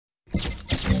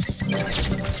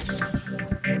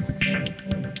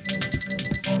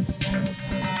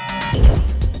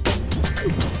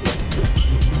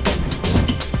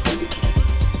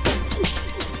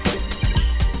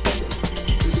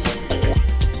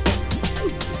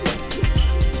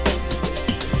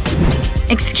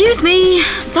Excuse me.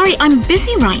 Sorry, I'm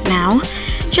busy right now.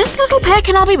 Just a little peck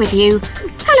and I'll be with you.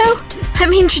 Hello. Let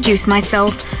me introduce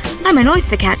myself. I'm an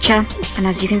oystercatcher, and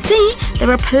as you can see,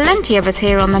 there are plenty of us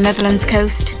here on the Netherlands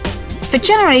coast. For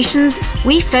generations,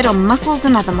 we fed on mussels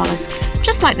and other mollusks,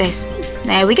 just like this.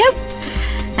 There we go.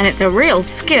 And it's a real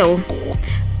skill.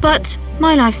 But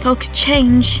my lifestyle could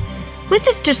change. With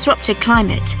this disrupted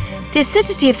climate, the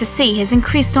acidity of the sea has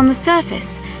increased on the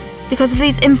surface because of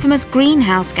these infamous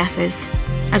greenhouse gases.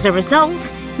 As a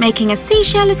result, making a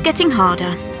seashell is getting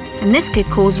harder, and this could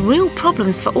cause real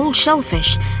problems for all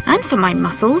shellfish and for my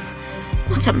mussels.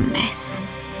 What a mess.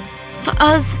 For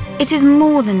us, it is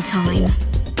more than time.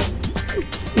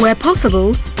 Where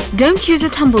possible, don't use a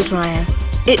tumble dryer.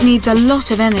 It needs a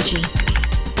lot of energy.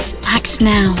 Act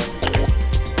now.